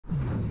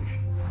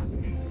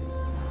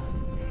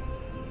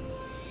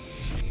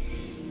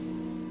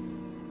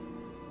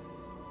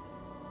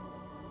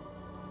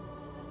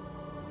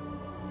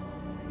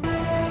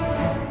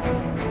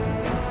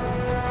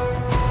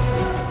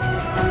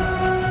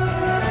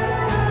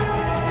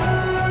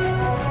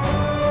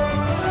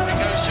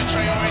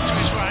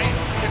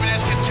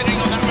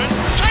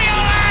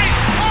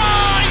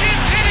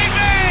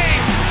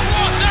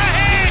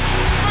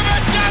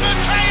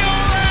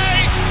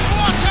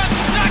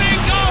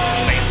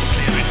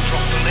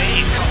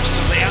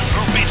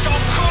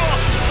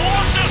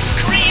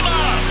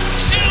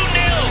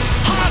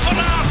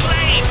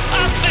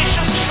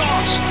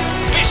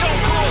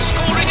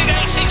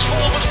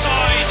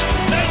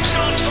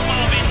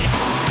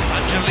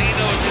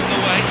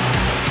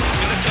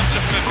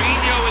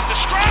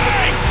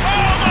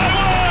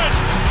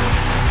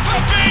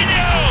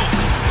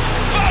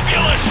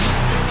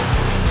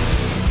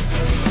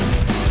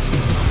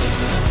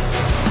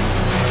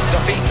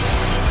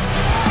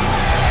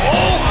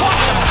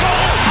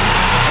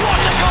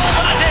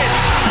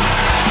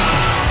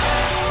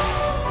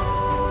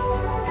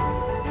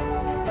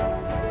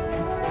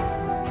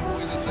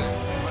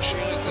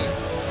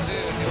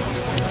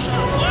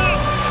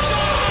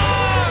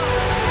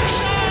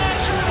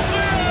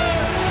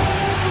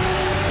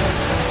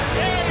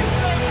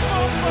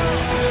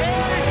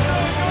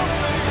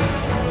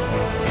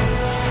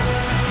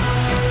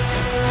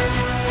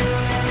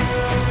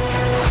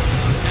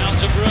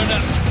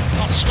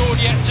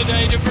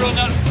today, De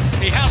Bruyne.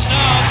 He has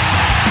now.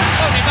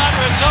 Only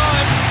matter of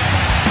time.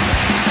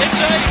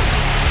 It's 8.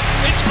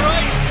 It's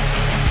great.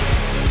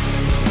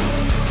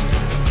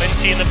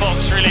 Plenty in the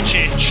box for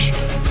Notelicioux.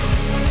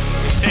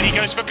 Instead he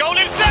goes for goal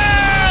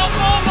himself!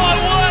 Oh my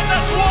word,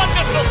 that's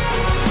wonderful!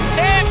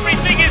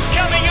 Everything is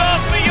coming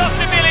off for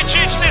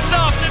Notelicioux this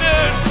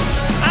afternoon.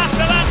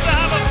 Atalanta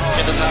have a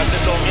fall. Den här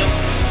säsongen.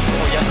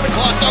 Och Jesper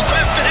Karlsson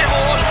skjuter i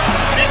mål!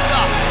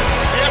 Titta!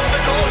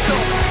 Jesper Karlsson!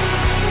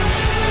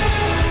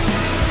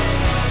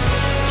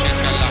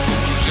 Cerca la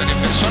conclusione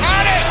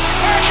personale.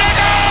 E che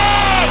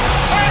gol!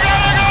 E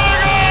gol, gol,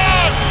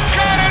 gol!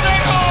 Cane da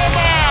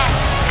Roma!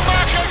 Ma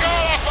che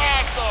gol ha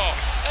fatto!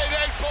 Ed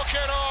è il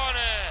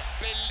pokerone!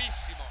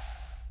 Bellissimo!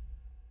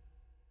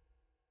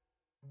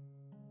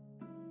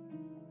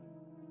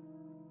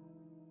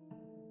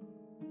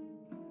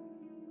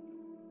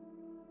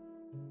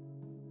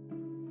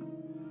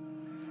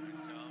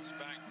 Comes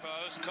back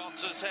post,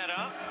 Kotza's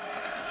header.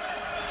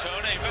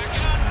 Tony back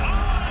out. Oh!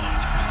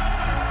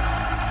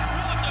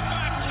 What a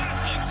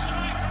fantastic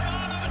strike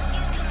from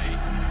Notelicioux.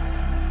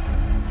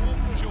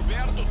 O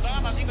Gilberto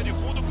tá na linha de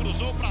fundo,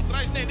 cruzou para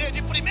trás, Nenê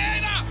de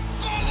primeira.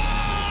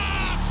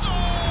 Golaço!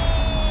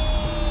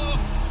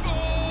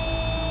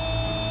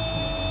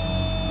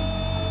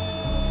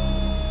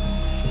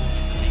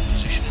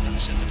 Position in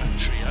that centre-back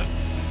trio.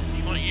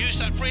 He might use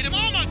that freedom.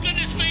 Oh my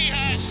goodness me, he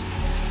has!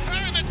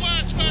 Harry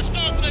Maguire's first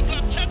goal for the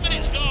club, 10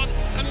 minutes gone,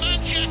 and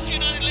Manchester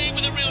United lead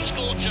with a real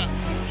scorcher.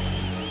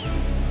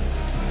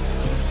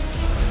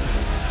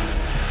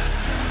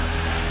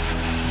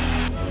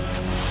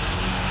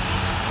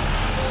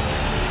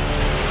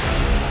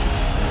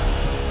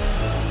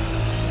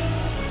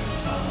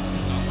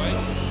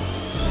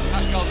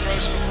 Pascal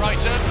Gross from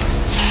Brighton.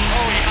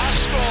 Oh, he has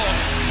scored!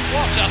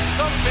 What a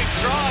thumping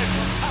drive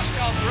from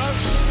Pascal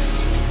Gross.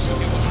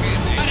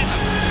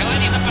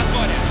 Мелани на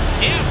подборе.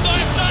 И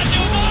стоит дальний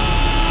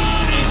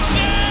удар! И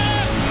все!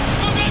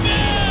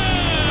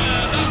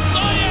 Магомед!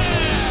 Достоин!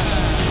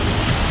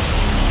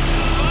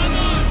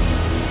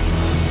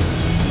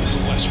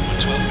 West Brom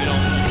 12 bit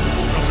on.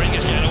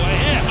 Rodriguez getting away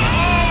here. Oh,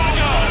 a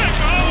goal!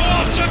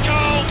 What a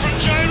goal from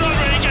Jay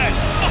Rodriguez!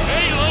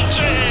 He loves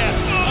it here.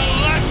 A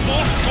left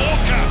foot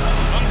corker.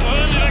 And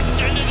Burnley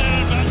extended their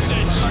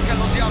advantage. Sacan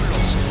los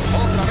diablos.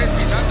 Otra vez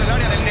pisando el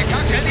área del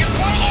Necaxa. El 10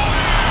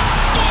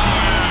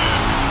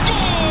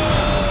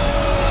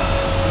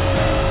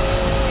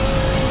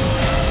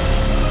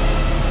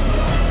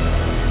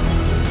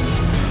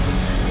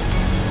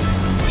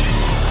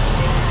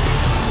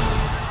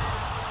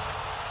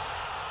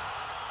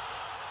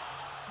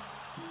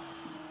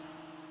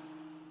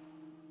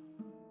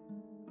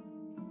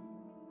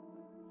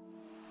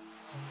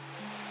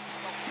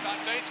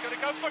 Sande's going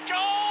to go for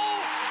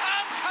goal!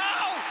 And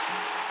how?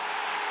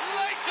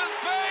 Leighton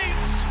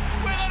Baines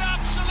with an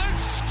absolute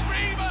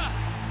screamer!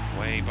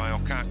 Way by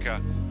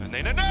Okaka, and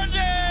then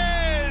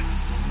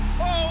Hernandez!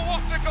 Oh,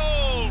 what a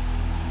goal!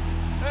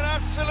 An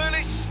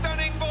absolutely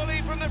stunning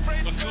volley from the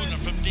Frenchman. Corner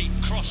from deep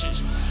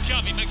crosses.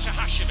 Javi makes a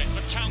hash of it,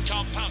 but Town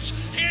can't pounce.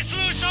 Here's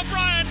Lewis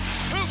O'Brien,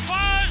 who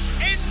fires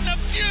in the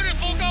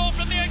beautiful goal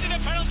from the edge of the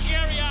penalty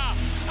area.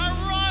 A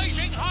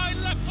rising high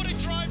left-footed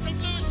drive from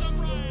Lewis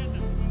O'Brien.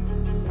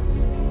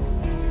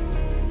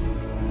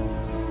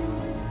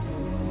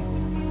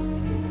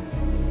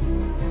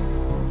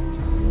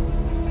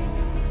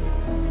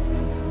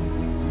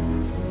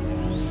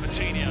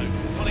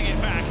 Pulling it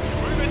back,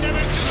 Ruben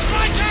Neves to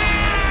strike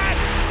it!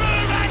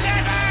 Ruben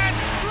Neves!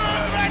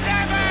 Ruben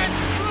Neves!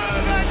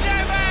 Ruben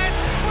Neves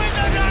with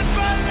an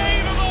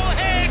unbelievable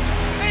hit!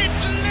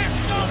 It's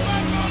liftoff by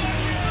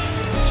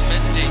Powershot! It's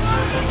Mendy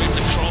with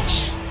the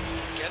cross.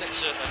 Again, it's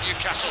a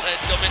Newcastle head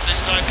dubbing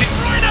this time. De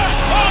Bruyne!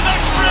 Oh,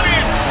 that's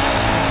brilliant!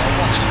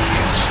 What a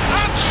beaut!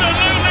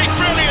 Absolutely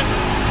brilliant!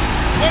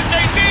 When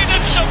they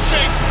needed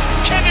something,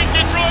 Kevin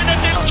De Bruyne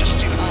did. Just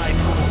too high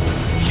for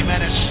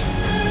Jimenez.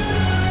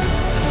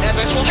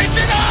 Neves will hit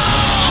it!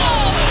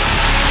 Oh!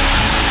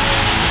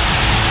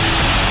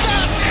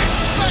 That is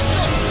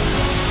special!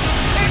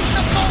 It's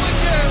the moment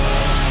year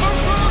for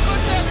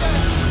Ruben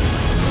Neves!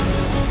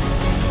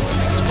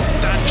 He's got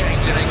Dan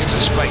James in acres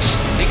of space.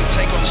 He can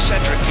take on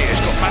Cedric here.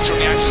 He's got Matt on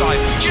the outside.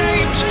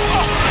 James!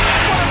 Oh,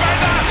 what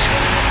about that?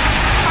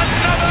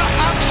 Another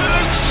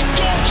absolute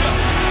scorcher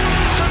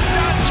from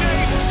Dan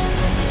James.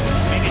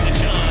 Leading the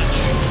charge.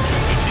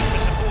 Waiting for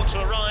support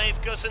to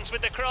arrive. Guzans with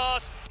the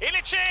cross.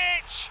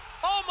 Notelicioux!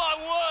 Oh my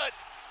word!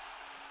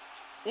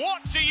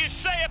 What do you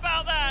say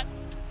about that?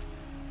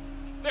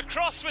 The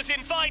cross was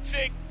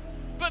inviting,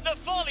 but the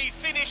volley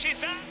finish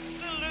is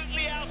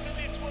absolutely out of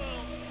this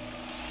world.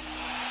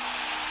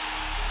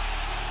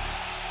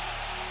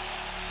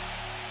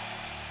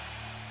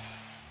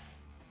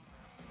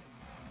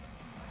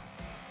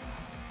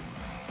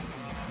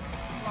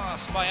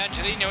 Pass by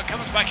Angelino, it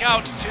comes back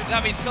out to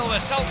David Silva,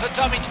 Celta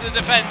dummy to the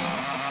defence,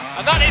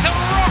 and that is a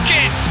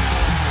rocket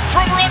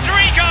from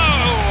Rodrigo!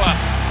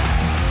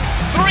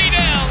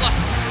 3-0!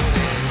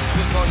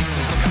 in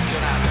questo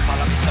campionato,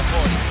 palla messa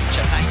fuori,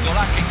 c'è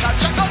Nainggolan che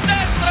calcia col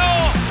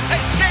destro e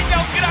segna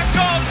un gran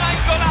gol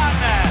Nainggolan,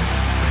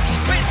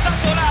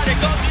 spettacolare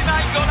gol di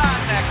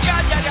Nainggolan,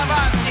 Cagliari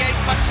avanti, è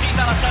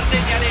impazzita la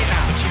Sardegna Lena.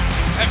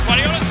 And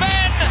Guardiola's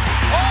men,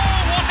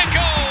 oh what a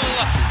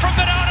goal from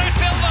Bernardo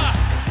Silva.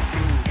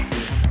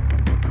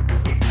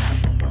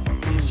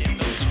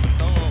 Siendo sobre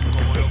todo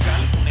como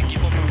local un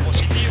equipo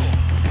propositivo.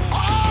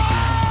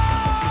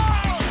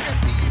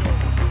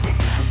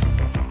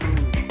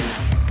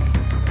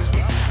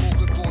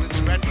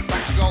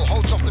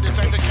 Holds off the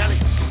defender Kelly,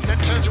 then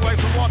turns away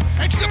from one,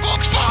 into the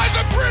box, fires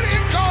a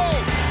brilliant goal!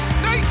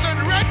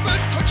 Nathan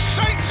Redmond puts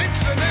Saints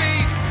into the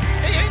lead.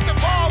 He hit the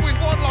bar with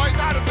one like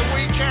that at the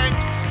weekend.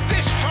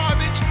 This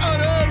time it's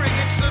unerring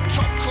into the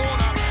top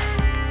corner.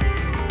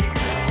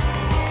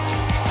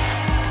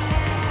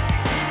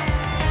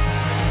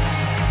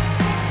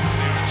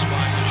 Clearance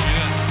by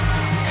Lejeune.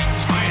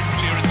 Tight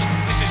clearance.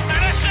 This is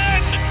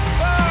Madison!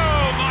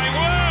 Oh my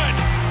word!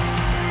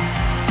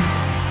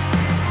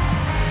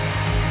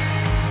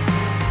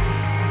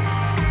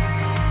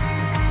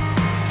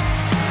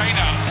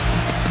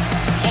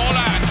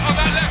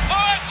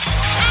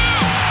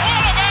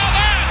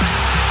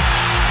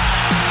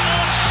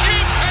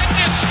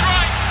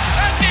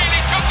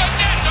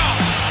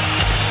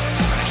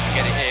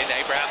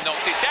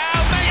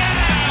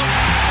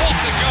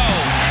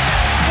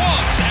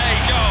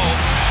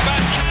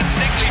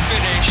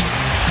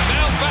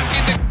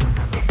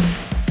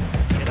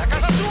 E da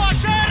casa sua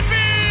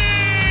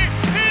Scerbi!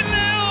 Il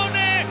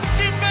Leone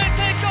si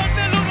inventa il gol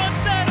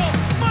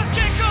dell'1-0, ma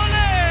che gol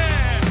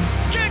è!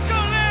 Che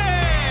gol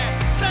è!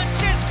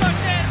 Francesco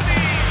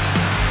Scerbi!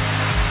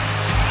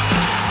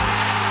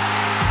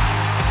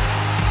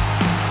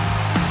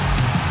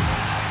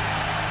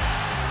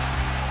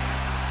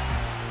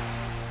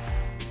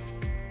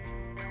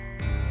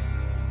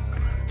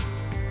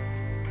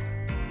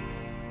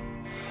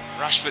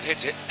 Rashford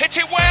hits it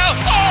well!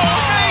 Oh,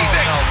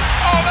 amazing!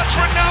 Oh, that's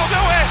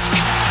Ronaldo-esque!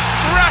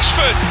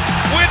 Rashford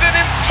with an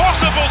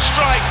impossible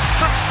strike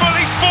from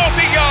fully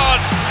 40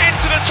 yards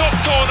into the top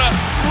corner,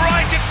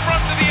 right in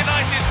front of the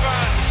United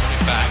fans.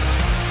 Running back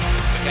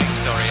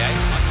against Dorier.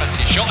 I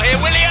fancy a shot here,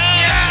 Willian!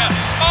 Yeah!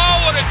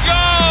 Oh, what a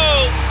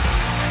goal!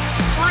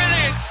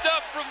 Brilliant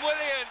stuff from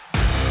Willian!